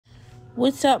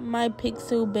What's up, my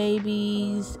pixel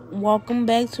babies? Welcome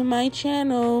back to my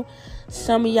channel.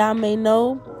 Some of y'all may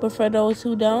know, but for those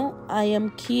who don't, I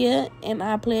am Kia and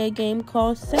I play a game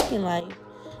called Second Life.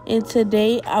 And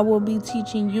today I will be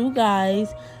teaching you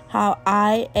guys how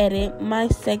I edit my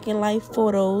Second Life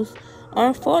photos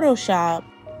on Photoshop.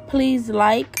 Please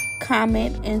like,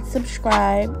 comment, and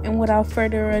subscribe. And without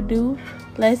further ado,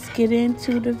 let's get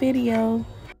into the video.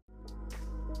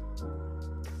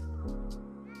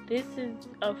 This is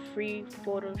a free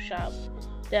Photoshop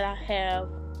that I have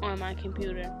on my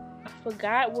computer. I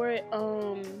forgot where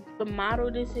the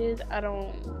model this is. I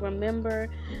don't remember.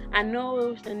 I know it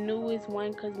was the newest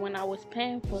one because when I was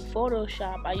paying for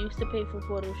Photoshop, I used to pay for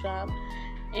Photoshop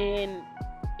and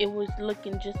it was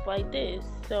looking just like this.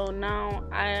 So now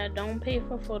I don't pay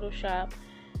for Photoshop.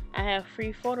 I have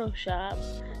free Photoshop.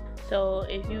 So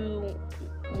if you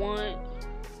want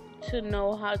to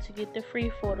know how to get the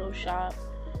free Photoshop,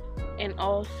 and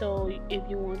also if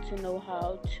you want to know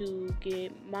how to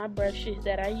get my brushes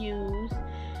that I use,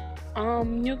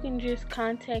 you can just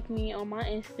contact me on my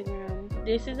Instagram.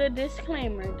 This is a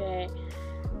disclaimer that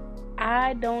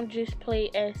I don't just play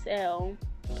SL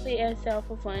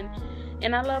for fun,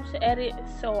 and I love to edit,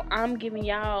 so I'm giving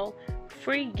y'all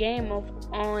free game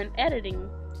on editing.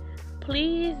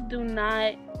 Please do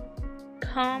not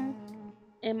come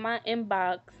in my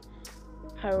inbox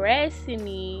harassing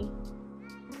me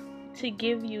to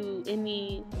give you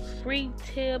any free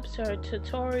tips or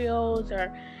tutorials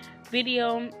or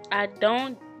video. I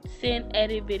don't send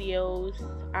edit videos.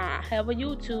 I have a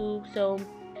YouTube, so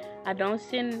I don't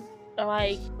send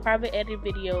like private edit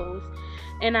videos,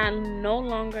 and I no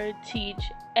longer teach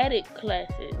edit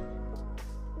classes.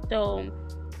 So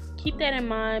keep that in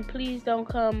mind. Please don't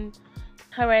come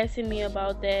harassing me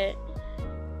about that.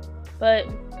 But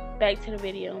back to the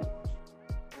video.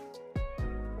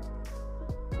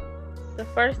 The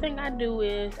first thing I do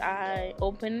is I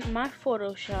open my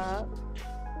Photoshop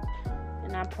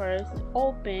and I press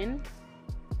open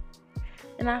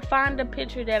and I find the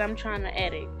picture that I'm trying to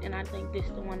edit, and I think this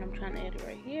is the one I'm trying to edit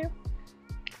right here.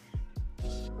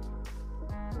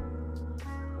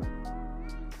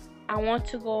 I want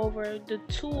to go over the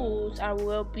tools I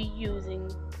will be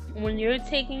using. When you're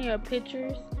taking your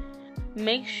pictures,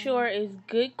 make sure it's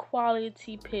good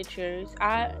quality pictures.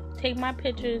 I take my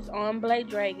pictures on Black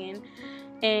Dragon,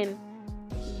 and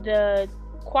the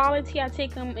quality I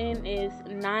take them in is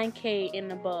 9K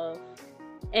and above.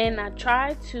 And I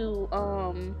try to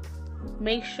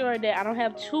make sure that I don't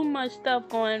have too much stuff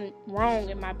going wrong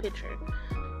in my picture.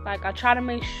 Like, I try to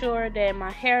make sure that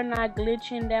my hair not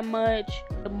glitching that much.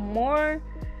 The more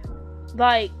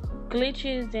like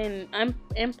glitches and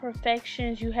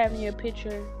imperfections you have in your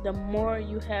picture, the more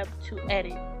you have to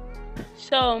edit.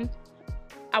 So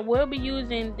I will be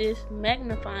using this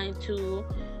magnifying tool,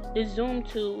 the zoom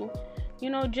tool,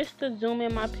 just to zoom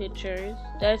in my pictures.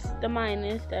 That's the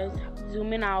minus, that's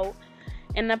zooming out,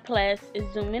 and the plus is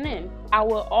zooming in. I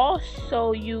will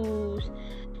also use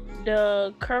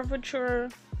the curvature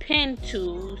pen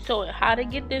tool. So how to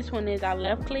get this one is I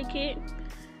left click it,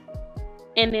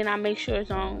 and then I make sure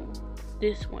it's on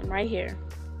this one right here.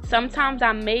 Sometimes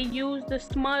I may use the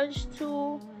smudge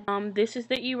tool. This is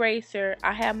the eraser.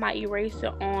 I have my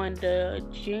eraser on the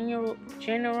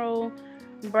general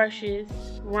brushes,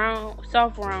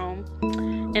 soft round,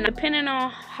 and depending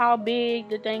on how big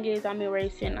the thing is I'm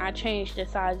erasing, I change the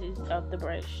sizes of the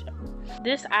brush.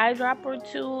 This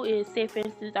eyedropper tool is, say for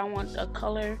instance I want a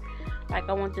color, like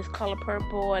I want this color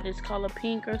purple or this color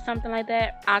pink or something like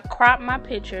that. I crop my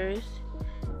pictures,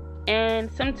 and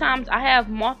sometimes I have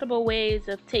multiple ways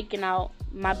of taking out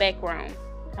my background.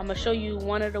 I'm gonna show you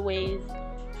one of the ways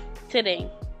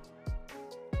today.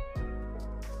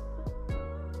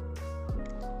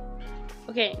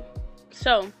 Okay,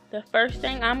 so the first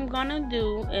thing I'm gonna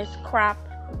do is crop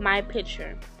my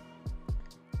picture.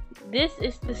 This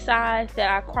is the size that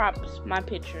I crop my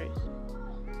pictures.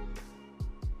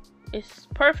 It's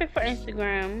perfect for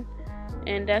Instagram,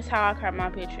 and that's how I crop my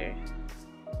picture.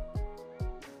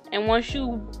 And once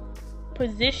you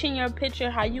position your picture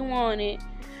how you want it,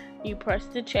 you press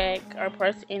the check or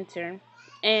press enter,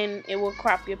 and it will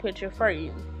crop your picture for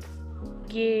you.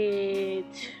 Get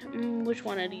which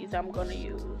one of these I'm gonna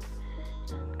use.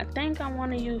 I think I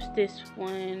want to use this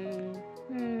one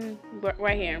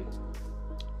right here.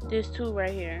 This tool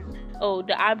right here. Oh,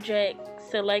 the object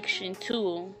selection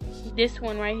tool. This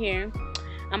one right here.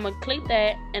 I'm gonna click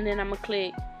that, and then I'm gonna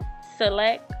click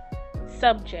select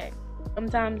subject.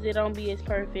 Sometimes it don't be as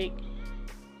perfect.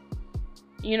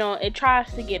 It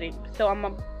tries to get it. So I'm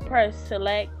gonna press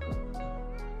select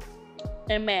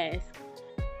and mask.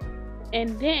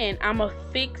 and then I'm gonna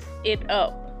fix it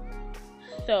up.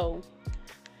 So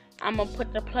I'm gonna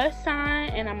put the plus sign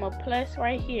and I'm gonna plus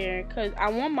right here because I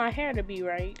want my hair to be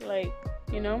right, like,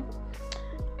 you know.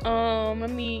 Let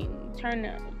me turn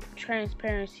the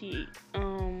transparency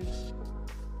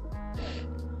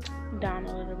down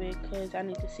a little bit because I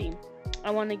need to see.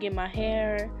 I want to get my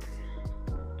hair.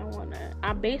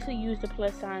 I basically use the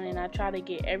plus sign and I try to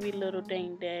get every little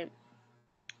thing that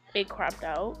it cropped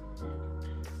out.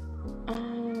 Let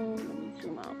me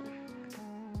zoom out.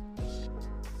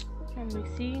 Let me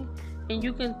see. And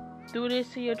you can do this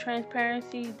to your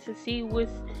transparency to see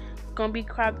what's gonna be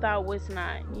cropped out, what's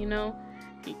not, you know.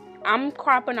 I'm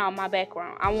cropping out my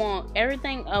background. I want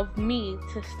everything of me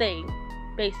to stay,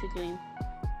 basically.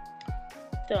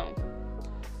 So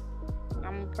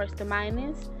I'm gonna press the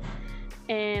minus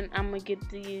and I'm gonna get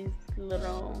these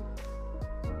little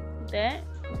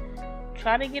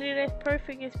try to get it as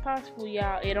perfect as possible,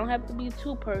 y'all. It don't have to be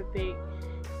too perfect.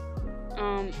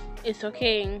 It's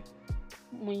okay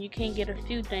when you can't get a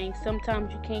few things.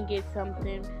 Sometimes you can't get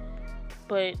something,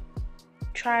 but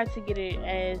try to get it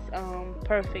as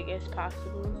perfect as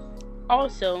possible.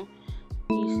 Also,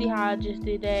 you see how I just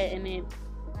did that and it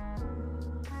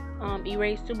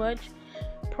erased too much?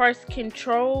 Press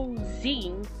Control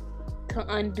Z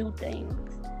to undo things.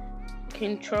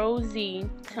 Control Z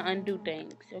to undo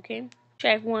things, okay?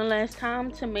 Check one last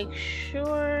time to make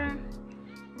sure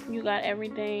you got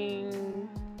everything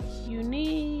you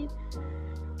need.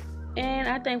 And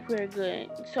I think we're good.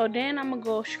 So then I'm gonna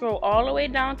go scroll all the way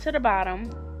down to the bottom.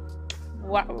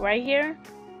 Right here,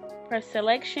 press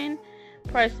selection,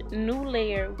 press new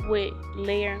layer with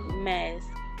layer mask.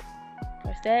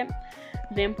 Press that,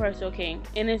 then press OK.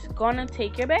 And it's gonna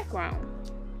take your background.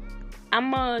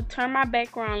 I'm gonna turn my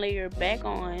background layer back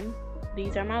on.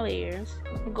 These are my layers.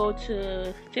 Go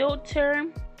to filter.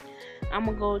 I'm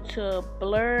gonna go to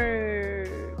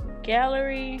blur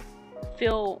gallery,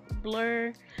 fill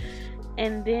blur,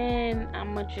 and then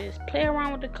I'm gonna just play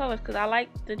around with the colors because I like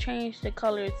to change the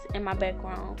colors in my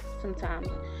background sometimes.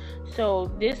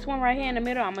 So this one right here in the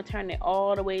middle, I'm gonna turn it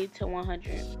all the way to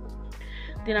 100.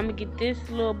 Then I'm gonna get this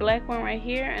little black one right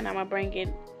here and I'm gonna bring it,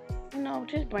 you know,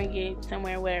 just bring it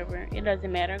somewhere, wherever. It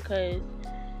doesn't matter because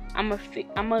I'm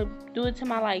gonna do it to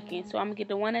my liking. So I'm gonna get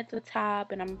the one at the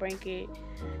top and I'm gonna bring it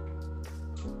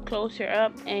closer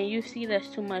up, and you see that's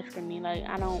too much for me. Like,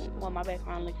 I don't want my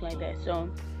background looking like that, so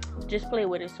just play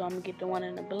with it. So I'm gonna get the one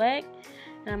in the black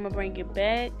and I'm gonna bring it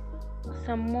back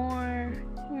some more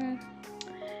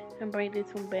and bring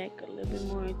this one back a little bit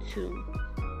more too,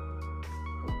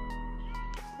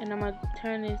 and I'm gonna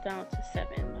turn this down to 7,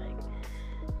 like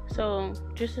so,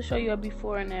 just to show you a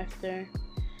before and after.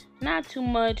 Not too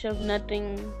much of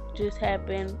nothing just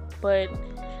happened, but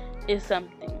it's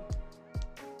something.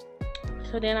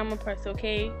 So then I'm gonna press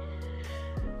OK.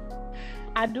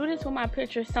 I do this with my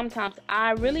pictures sometimes.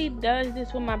 I really does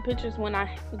this with my pictures when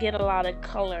I get a lot of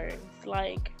colors,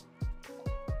 like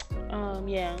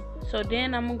yeah. So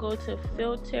then I'm gonna go to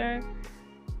filter,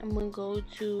 I'm gonna go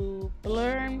to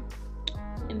blur,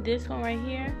 and this one right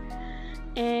here,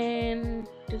 and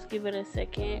just give it a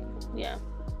second. Yeah,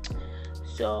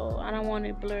 so I don't want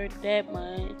it blurred that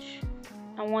much.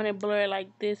 I want it blurred like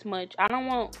this much. I don't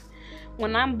want,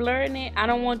 when I'm blurring it, I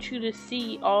don't want you to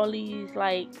see all these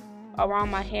like around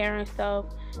my hair and stuff.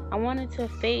 I want it to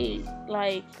fade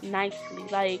like nicely.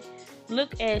 Like,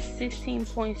 look at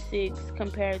 16.6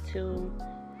 compared to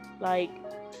like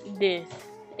this.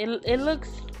 It looks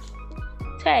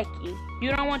tacky.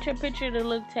 You don't want your picture to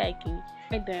look tacky.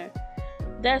 Right there.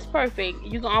 That's perfect.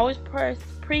 You can always press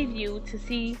preview to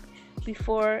see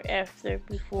before, after,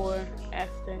 before,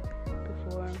 after,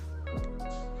 before,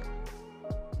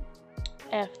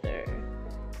 after.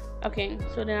 Okay,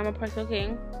 so then I'm gonna press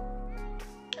OK.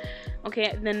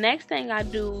 Okay, the next thing I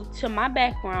do to my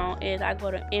background is I go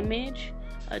to image,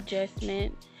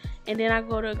 adjustment, and then I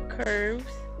go to curves.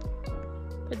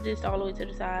 Put this all the way to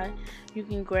the side. You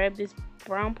can grab this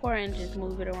brown part and just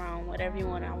move it around, whatever you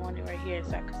want. I want it right here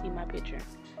so I can see my picture.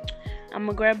 I'm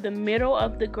gonna grab the middle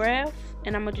of the graph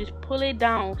and I'm gonna just pull it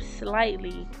down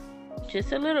slightly,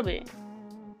 just a little bit,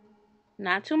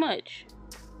 not too much.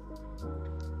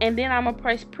 And then I'm gonna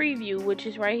press preview, which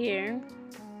is right here,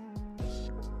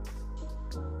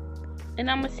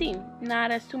 and I'm gonna see. Nah,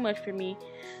 that's too much for me,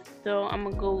 so I'm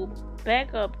gonna go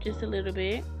back up just a little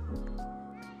bit.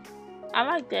 I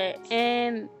like that.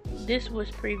 And this was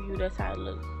preview, that's how it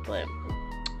looked, but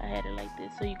I had it like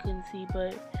this so you couldn't see.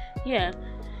 But yeah,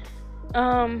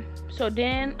 so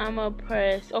then I'm gonna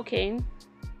press OK,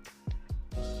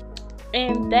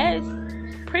 and that's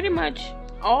pretty much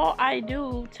all I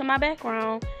do to my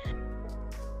background.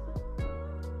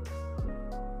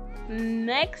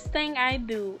 next thing I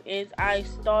do is I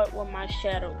start with my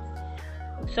shadows.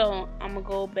 So I'm gonna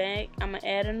go back, I'm gonna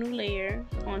add a new layer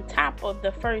on top of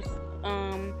the first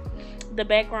the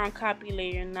background copy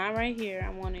layer, not right here. I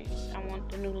want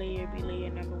the new layer to be layer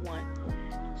number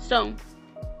 1. So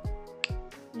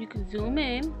you can zoom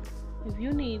in if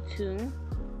you need to.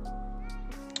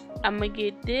 I'm gonna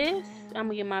get this, I'm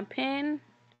gonna get my pen,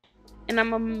 and I'm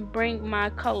gonna bring my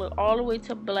color all the way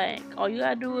to black. All you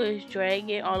gotta do is drag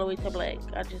it all the way to black.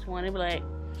 I just want it black.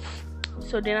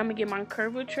 So then I'm gonna get my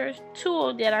curvature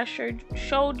tool that I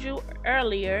showed you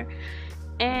earlier,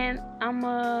 and I'm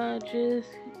gonna just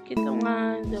get the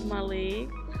lines of my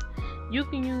legs. You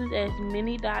can use as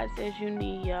many dots as you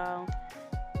need, y'all.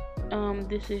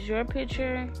 This is your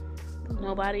picture.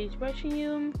 Nobody's rushing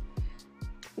you.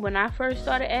 When I first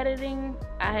started editing,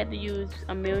 I had to use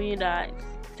a million dots.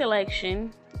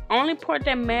 Selection. Only part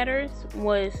that matters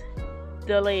was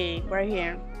the leg right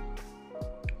here.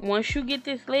 Once you get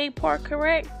this leg part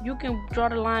correct, you can draw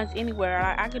the lines anywhere.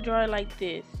 I could draw it like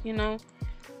this, you know,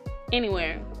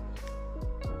 anywhere.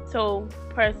 So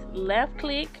press left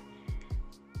click,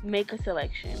 make a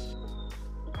selection,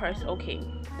 press OK.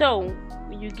 So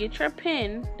you get your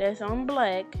pen that's on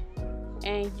black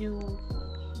and you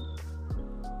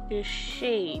just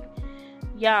shade.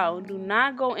 Y'all, do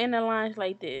not go in the lines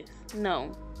like this.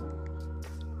 No.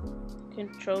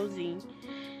 Control Z.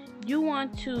 You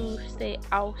want to stay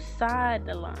outside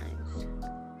the lines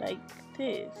like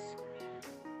this,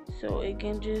 so it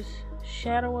can just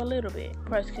shadow a little bit.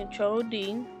 Press Control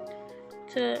D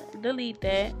to delete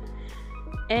that.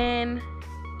 And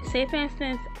say for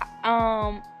instance,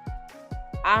 I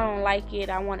don't like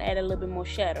it, I want to add a little bit more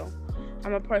shadow.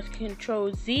 I'm gonna press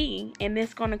Control Z, and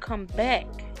it's gonna come back,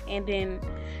 and then,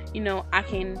 you know, I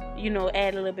can, you know,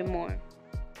 add a little bit more.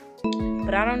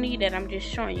 But I don't need that, I'm just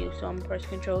showing you. So I'm gonna press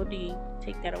Control D,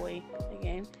 take that away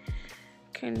again.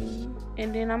 And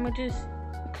then I'm gonna just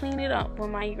clean it up with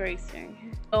my eraser.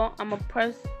 So I'm gonna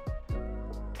press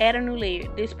add a new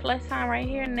layer. This plus sign right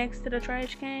here next to the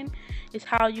trash can is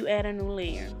how you add a new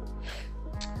layer.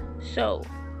 So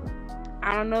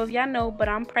I don't know if y'all know, but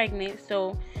I'm pregnant,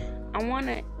 so I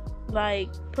wanna like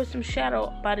put some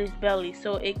shadow by this belly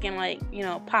so it can, like, you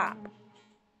know, pop.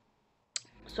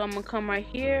 So I'm gonna come right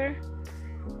here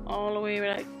all the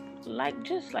way like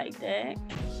just like that.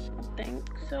 I think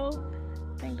so.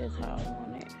 I think that's how I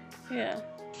want it. Yeah.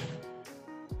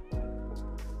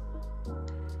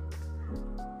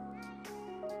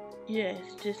 Yes,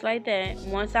 just like that.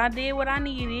 Once I did what I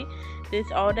needed, that's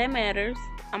all that matters.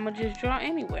 I'm gonna just draw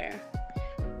anywhere,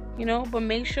 you know, but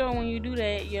make sure when you do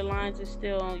that your lines are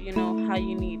still, you know, how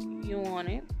you want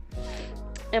it.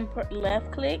 And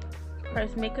left click,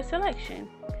 press make a selection,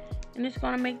 and it's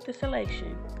gonna make the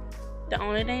selection. The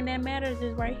only thing that matters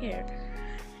is right here.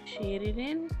 Shade it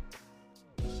in.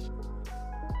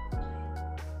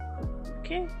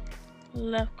 Okay,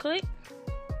 left click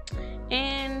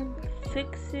and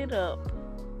fix it up.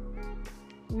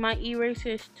 My eraser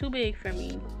is too big for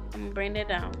me. I'm gonna bring that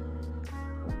down.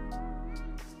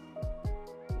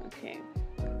 Okay,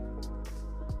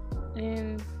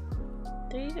 and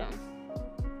there you go.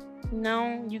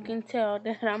 Now you can tell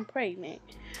that I'm pregnant.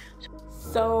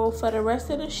 So for the rest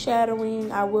of the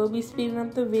shadowing, I will be speeding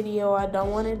up the video. I don't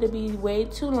want it to be way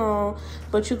too long,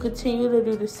 but you continue to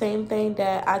do the same thing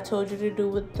that I told you to do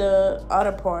with the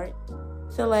other part.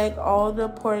 Select all the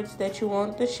parts that you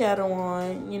want the shadow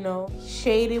on, you know,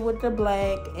 shade it with the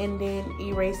black, and then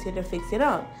erase it to fix it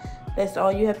up. That's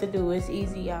all you have to do. It's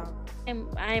easy, y'all.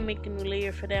 I ain't making a new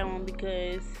layer for that one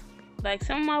because, like,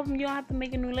 some of them you don't have to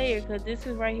make a new layer because this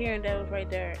is right here and that was right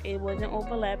there. It wasn't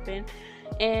overlapping,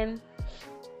 and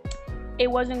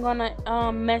it wasn't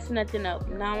gonna mess nothing up.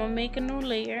 Now I'm gonna make a new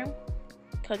layer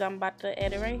because I'm about to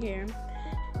add it right here.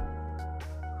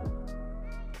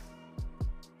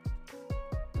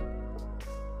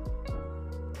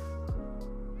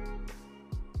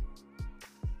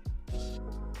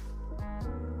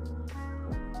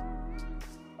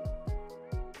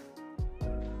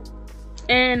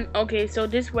 And okay, so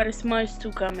this is where the smudge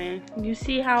tool come in. You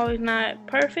see how it's not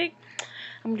perfect?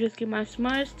 I'm just get my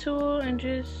smudge tool and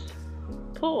just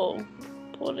pull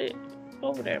it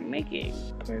over there, make it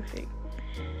perfect.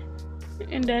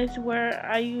 And that's where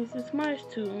I use the smudge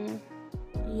tool.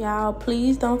 Y'all,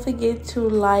 please don't forget to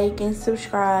like and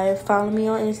subscribe, follow me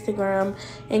on Instagram,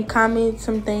 and comment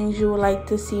some things you would like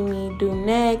to see me do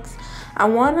next. I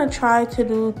want to try to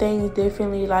do things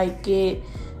differently, like get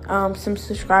some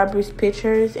subscribers'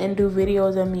 pictures and do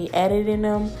videos of me editing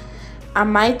them. I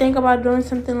might think about doing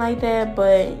something like that,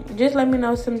 but just let me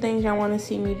know some things y'all want to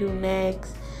see me do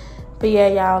next. But yeah,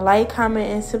 y'all, like, comment,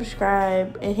 and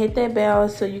subscribe, and hit that bell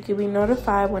so you can be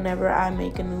notified whenever I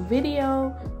make a new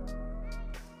video.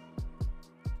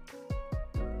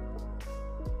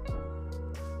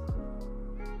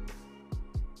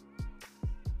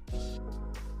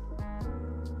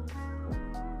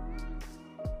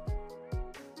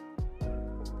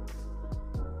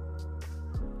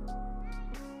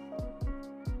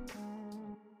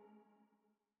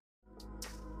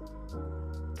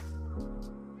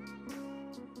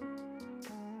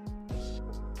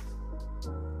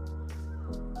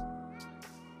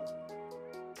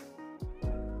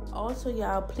 Also,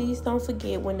 y'all, please don't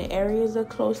forget, when the areas are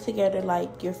close together,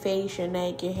 like your face, your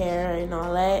neck, your hair, and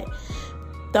all that,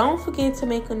 don't forget to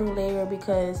make a new layer,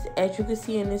 because as you can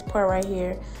see in this part right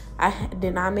here, I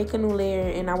did not make a new layer,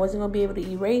 and I wasn't going to be able to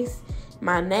erase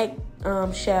my neck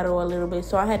shadow a little bit,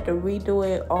 so I had to redo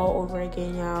it all over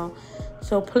again, y'all.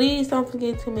 So please don't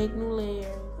forget to make new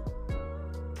layers.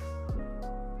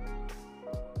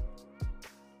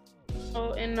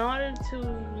 So in order to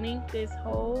link this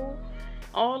hole,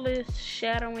 all this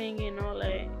shadowing and all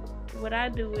that, what I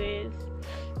do is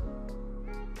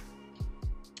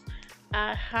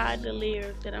I hide the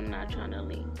layers that I'm not trying to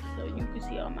link, so you can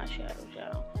see all my shadows,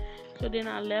 y'all. So then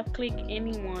I left click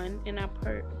anyone and I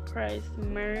press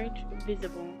merge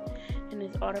visible, and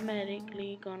it's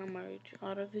automatically gonna merge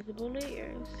all the visible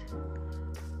layers.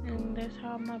 And that's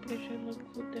how my picture looks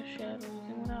with the shadows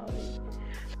and without it.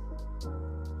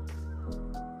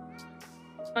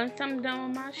 Once I'm done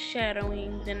with my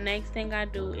shadowing, the next thing I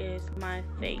do is my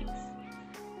face.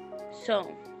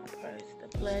 So I press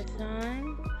the plus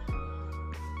sign,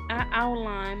 I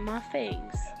outline my face.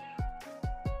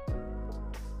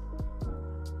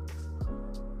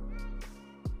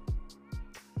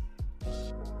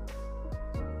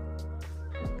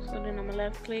 So then I'm gonna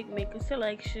left click, make a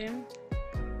selection,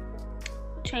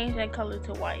 change that color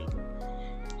to white.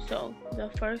 So the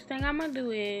first thing I'm gonna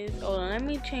do is, let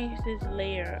me change this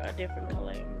layer a different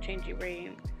color. I'm gonna change it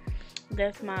red.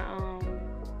 That's my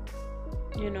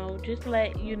just to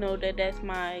let you know that that's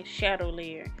my shadow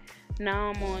layer.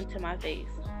 Now I'm on to my face.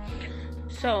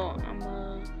 So I'm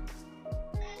gonna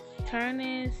turn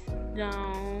this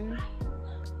down.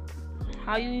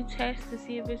 How you test to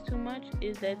see if it's too much?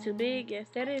 Is that too big? Yes,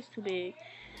 that is too big.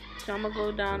 So I'm gonna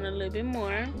go down a little bit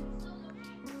more.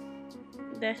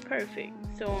 That's perfect.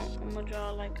 So I'm gonna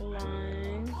draw like a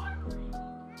line,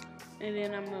 and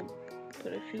then I'm gonna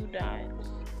put a few dots.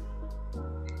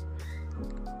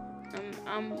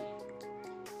 I'm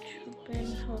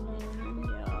tripping. Hold on,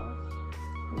 y'all.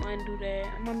 I'm gonna do that.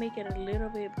 I'm gonna make it a little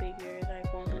bit bigger,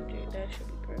 like 100. That should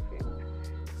be perfect.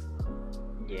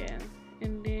 Yeah,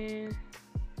 and then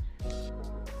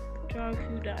draw a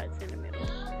few dots in the middle.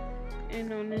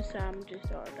 And on this side, I'm just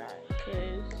draw a dot,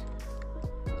 because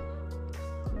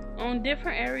on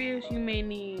different areas you may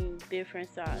need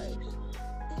different size.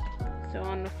 So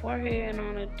on the forehead and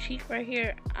on the cheek right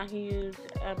here, I can use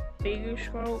a bigger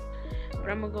stroke, but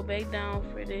I'm gonna go back down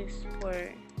for this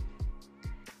part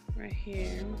right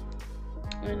here,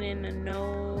 and then the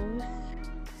nose,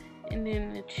 and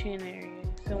then the chin area.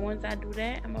 So once I do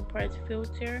that, I'm gonna press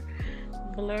filter,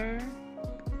 blur,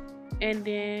 and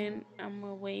then I'm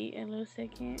gonna wait a little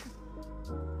second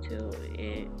till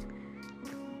it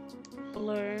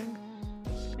blur,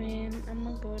 and I'm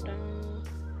gonna go down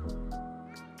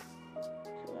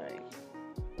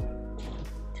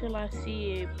till I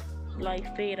see it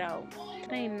like fade out. I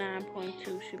think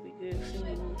 9.2 should be good for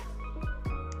me.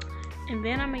 And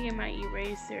then I'm gonna get my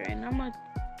eraser, and I'm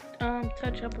gonna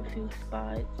touch up a few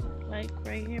spots, like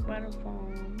right here by the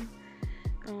phone,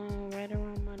 right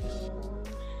around my nose,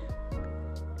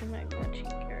 and like my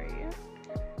cheek area.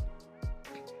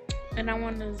 And I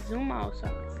want to zoom out so I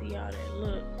can see how that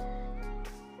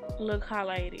look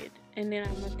highlighted. And then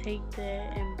I'm gonna take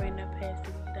that and bring the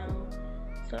opacity down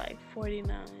to like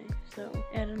 49. So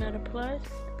add another plus,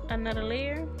 another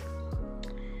layer.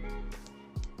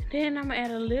 Then I'm gonna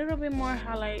add a little bit more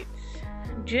highlights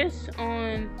just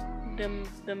on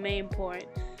the main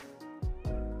parts.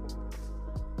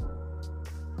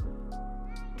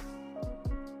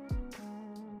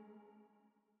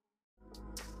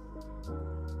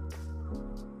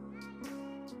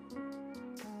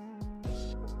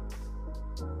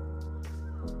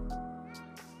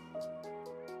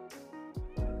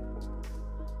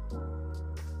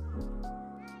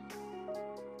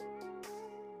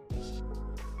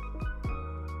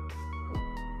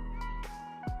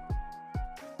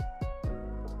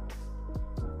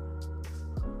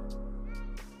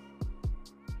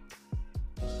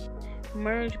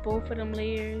 Merge both of them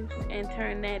layers and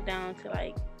turn that down to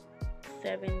like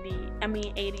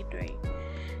 83.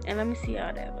 And And let me see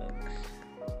how that looks.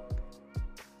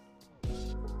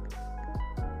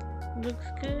 Looks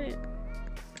good.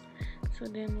 So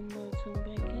then I'm gonna zoom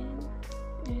back in,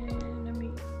 and let me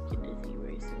get this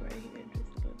eraser right here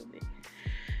just a little bit.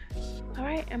 All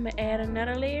right, I'm gonna add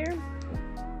another layer.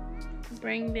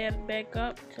 Bring that back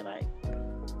up to like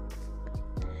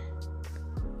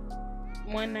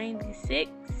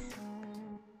 196,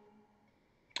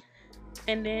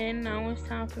 and then now it's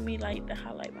time for me like to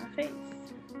highlight my face.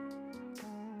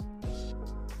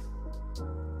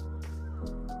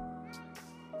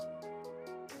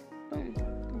 Boom,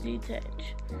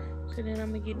 detach. So then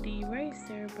I'm gonna get the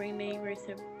eraser, bring the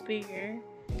eraser bigger,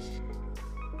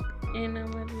 and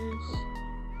I'm gonna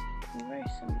just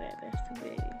erase some of that. That's too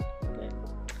big.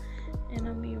 And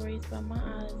I'm erased by my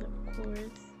eyes, of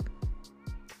course.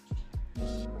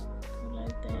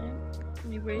 Like that.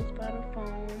 Erased by the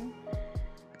phone.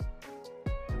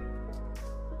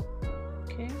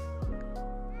 Okay.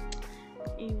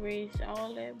 Erase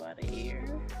all that by the ear.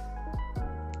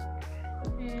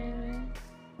 And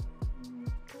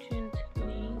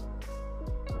gently.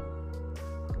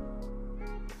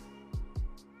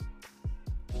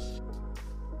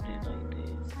 Just like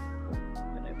this.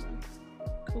 Whatever.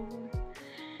 Cool.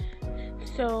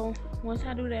 So once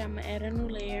I do that, I'm gonna add a new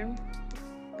layer.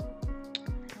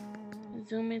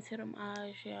 Zoom into them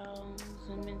eyes, y'all.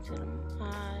 Zoom into them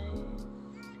eyes.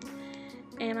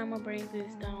 And I'm gonna bring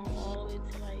this down all the way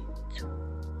to like 2.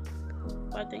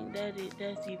 I think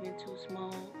that's even too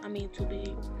small. I mean too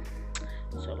big.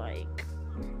 So like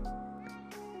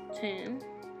 10.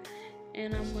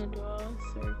 And I'm gonna draw a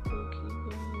circle, keep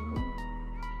going.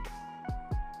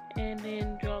 And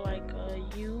then draw like a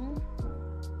U.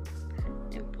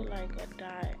 And put like a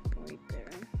dot right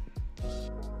there.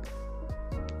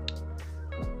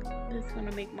 This is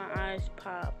gonna make my eyes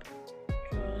pop.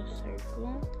 Draw a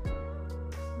circle.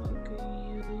 Like a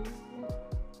U.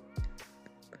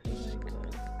 Put like a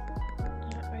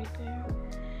dot right there.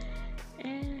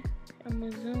 And I'm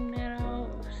gonna zoom that out.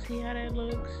 See how that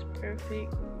looks?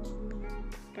 Perfect.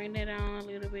 Bring that down a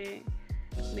little bit.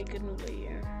 Make a new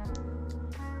layer.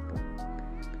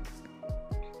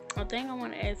 I think I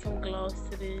want to add some gloss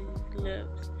to these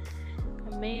lips.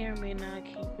 I may or may not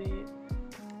keep it.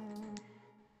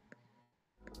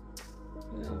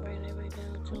 I'm gonna bring that right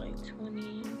down to like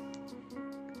 20.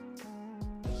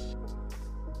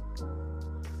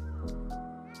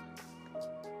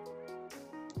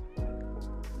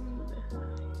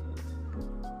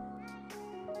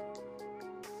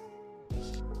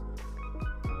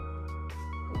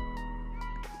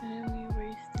 And we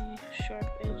erase the sharp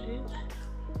edges.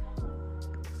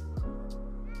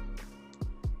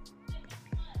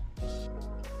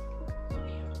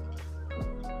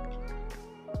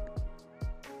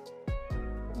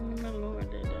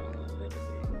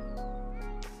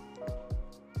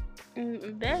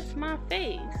 That's my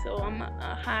face. So I'm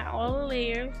gonna hide all the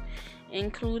layers,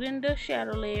 including the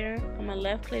shadow layer. I'm gonna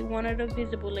left click one of the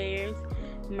visible layers,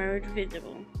 merge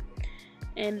visible,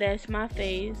 and that's my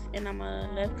face. And I'm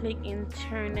gonna left click and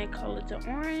turn that color to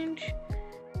orange.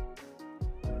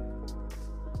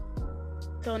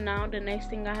 So now the next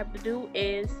thing I have to do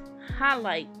is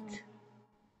highlight.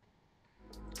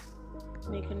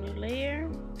 Make a new layer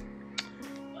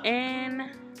and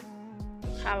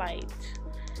highlight.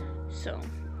 So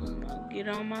I'm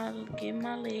gonna get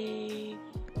my leg.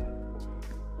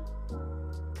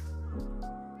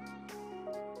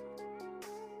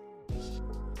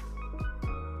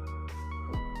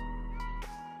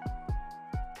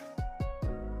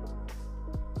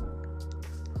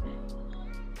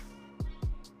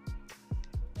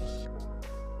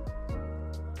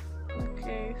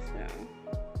 Okay, so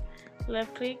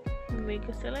left click, make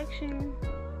a selection.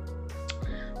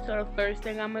 So the first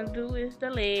thing I'm gonna do is the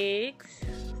legs.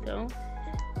 So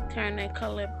turn that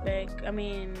color back,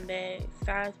 that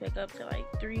size back up to like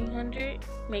 300.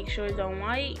 Make sure it's on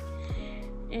white.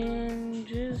 And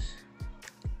just,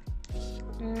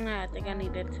 I think I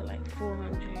need that to like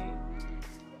 400.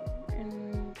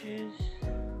 And just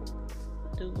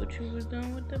do what you was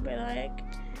doing with the black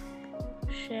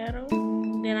shadow.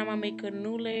 Then I'm gonna make a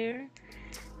new layer.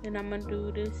 Then I'm gonna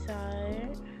do this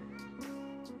side.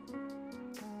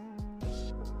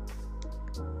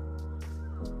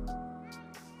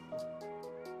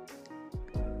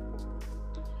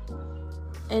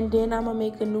 And then I'm gonna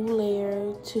make a new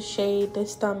layer to shade the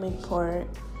stomach part.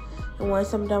 And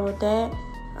once I'm done with that,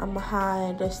 I'm gonna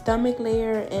hide the stomach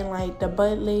layer and like the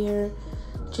butt layer,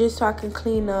 just so I can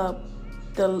clean up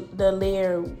the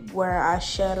layer where I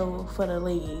shadow for the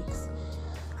legs.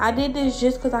 I did this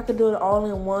just because I could do it all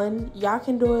in one. Y'all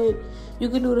can do it. You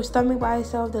can do the stomach by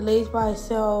itself, the legs by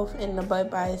itself, and the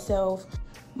butt by itself.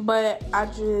 But I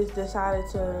just decided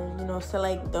to,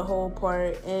 select the whole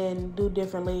part and do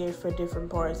different layers for different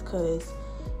parts because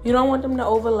you don't want them to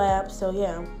overlap. So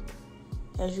yeah,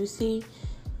 as you see,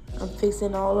 I'm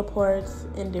fixing all the parts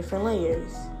in different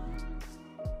layers.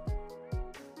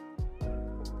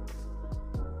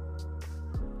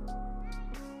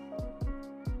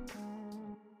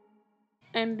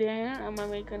 And then I'm gonna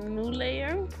make a new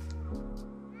layer.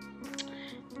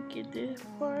 Get this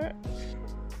part.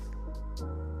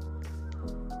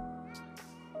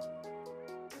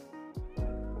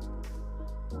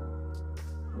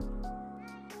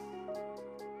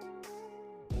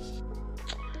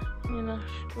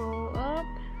 Scroll up,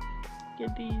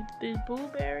 get this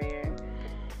boob area.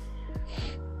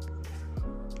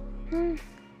 And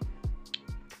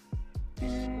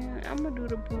I'm gonna do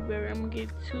the boob area. I'm gonna get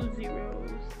 2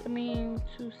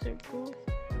 circles.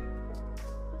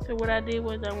 So what I did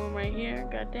was I went right here,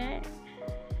 got that.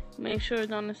 Make sure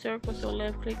it's on the circle, so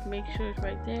left click, make sure it's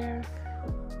right there.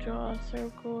 Draw a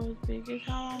circle as big as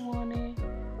how I want it.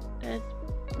 That's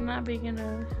not big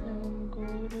enough, so I'm gonna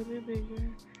go a little bit bigger.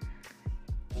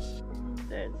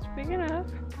 That's big enough,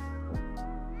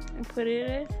 and put it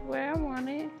as where I want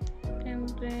it, and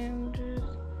then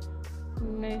just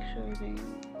make sure it ain't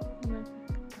nothing.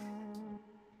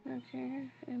 Okay,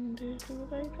 and just do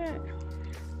it like that.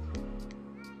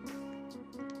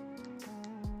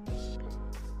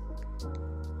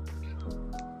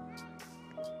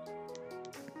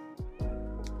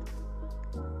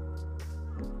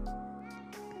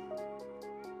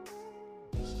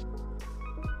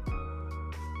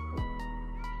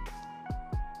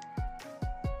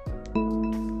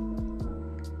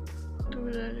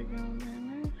 Do that again on the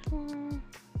next one.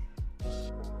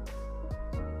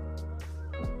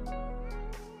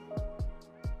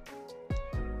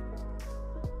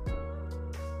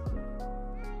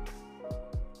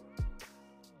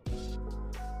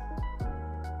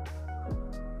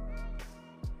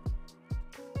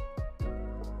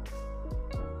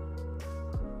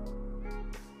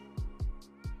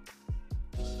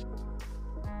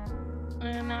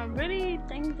 And I really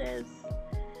think that's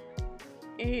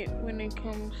it when it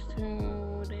comes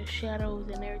to the shadows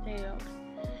and everything else.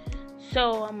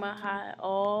 So I'm gonna hide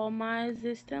all my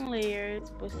existing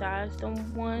layers besides the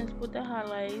ones with the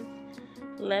highlights.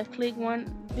 Left click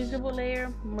one visible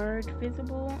layer, merge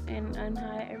visible, and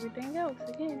unhide everything else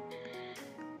again.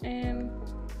 And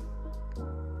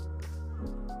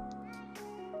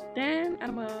then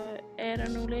I'm gonna add a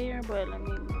new layer, but let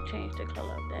me change the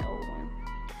color of that old one.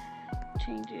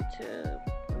 Change it to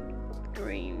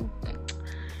green.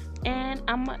 And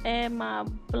I'm gonna add my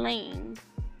bling.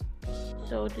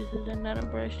 So this is another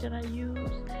brush that I use,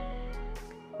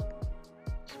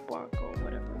 Sparkle,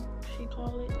 whatever she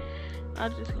call it. I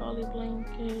just call it bling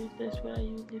because that's what I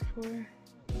use it for.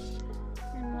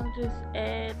 And I'll just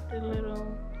add the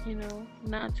little,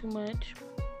 not too much.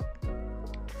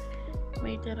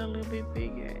 Make that a little bit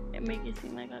bigger and make it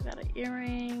seem like I got an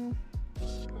earring.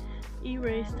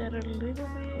 Erase that a little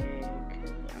bit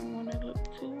because I don't want to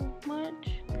look too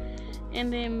much.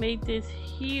 And then make this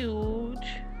huge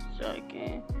so I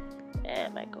can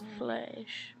add like a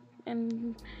flash.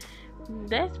 And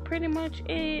that's pretty much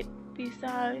it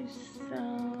besides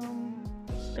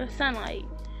the sunlight.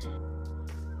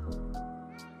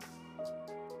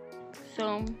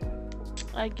 So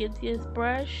I get this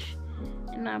brush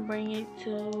and I bring it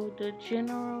to the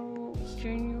general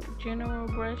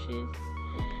brushes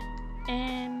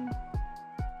and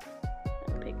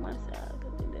I pick my size. I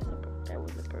think that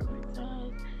was a perfect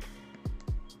size.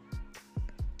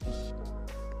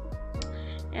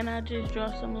 And I just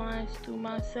draw some lines to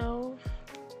myself.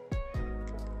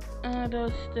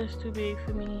 That's too big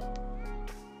for me.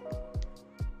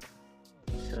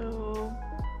 So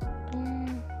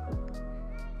boom,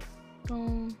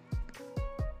 boom,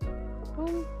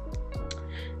 boom.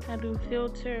 I do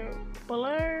filter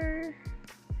blur,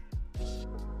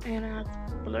 and I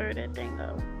blur that thing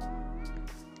up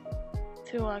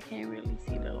till I can't really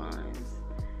see the lines.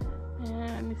 And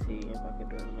let me see if I can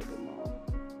do it a little bit more.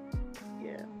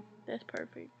 Yeah, that's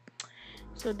perfect.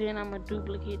 So then I'm gonna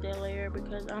duplicate that layer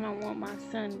because I don't want my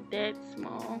sun that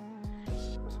small.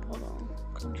 Hold on,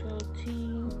 Control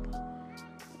T,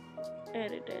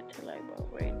 edit that to like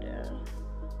about right there.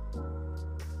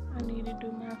 I need to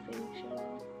do my face,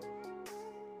 y'all.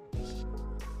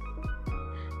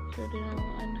 So then I'm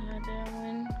gonna unhide that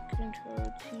one, Control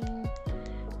T.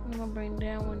 I'm gonna bring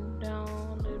that one down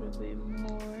a little bit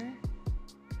more,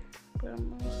 but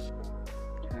I'm gonna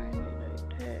turn it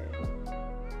like that.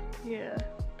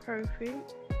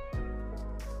 perfect.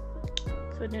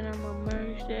 So then I'm gonna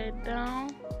merge that down.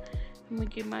 I'm gonna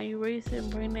get my eraser and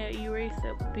bring that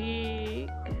eraser big,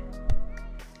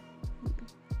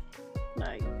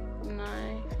 like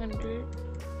 900.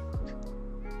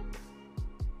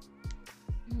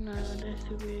 No, that's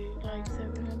too big, like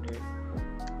 700.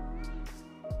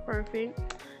 Perfect.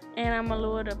 And I'm gonna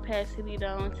lower the opacity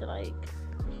down to like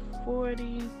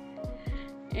 40.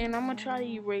 And I'm gonna try to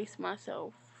erase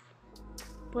myself,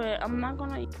 but I'm not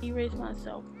gonna erase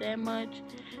myself that much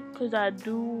because I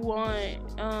do want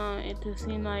it to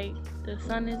seem like the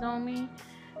sun is on me,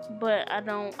 but I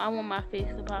want my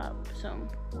face to pop. So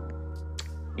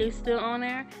it's still on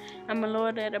there. I'm gonna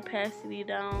lower that opacity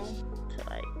down to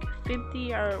like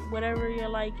 50 or whatever your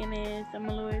liking is. I'm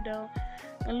gonna lower it down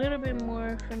a little bit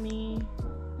more for me.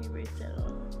 Erase that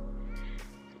off.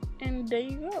 And there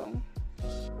you go.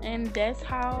 And that's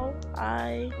how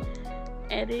I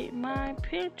edit my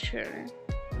picture.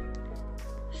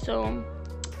 So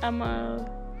I'm gonna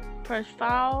press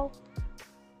File,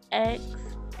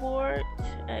 Export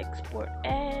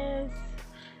as.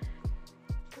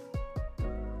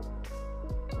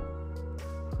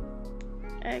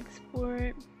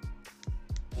 Export,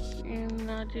 and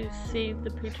I just save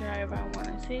the picture however I want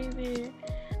to save it.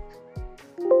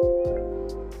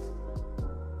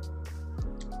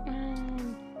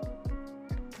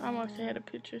 I must have had a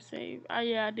picture saved. Oh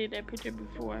yeah, I did that picture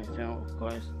before, so of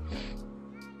course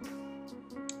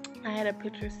I had a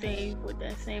picture saved with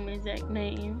that same exact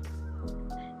name,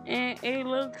 and it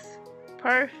looks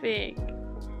perfect.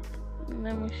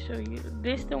 Let me show you.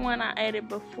 This is the one I added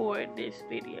before this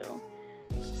video.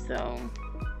 So,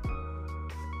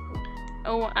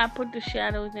 I put the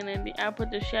shadows in it. I put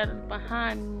the shadows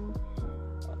behind me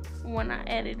when I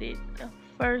edited the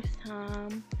first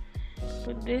time,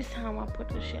 but this time I put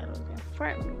the shadows in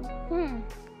front of me.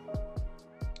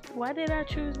 Why did I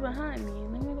choose behind me?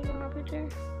 Let me look at my picture.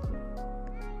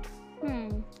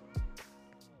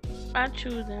 I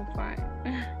choose in front.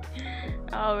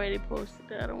 I already posted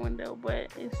the other one though,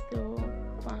 but it's still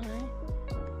fine.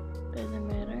 Doesn't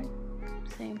matter.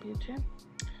 Same picture.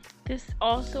 This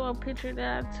also a picture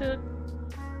that I took.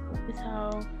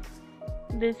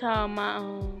 This how my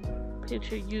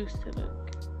picture used to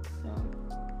look. So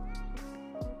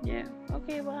yeah.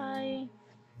 Okay, bye.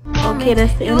 Okay,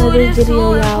 that's the end of this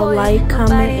video, y'all. Like,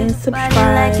 comment, and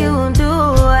subscribe.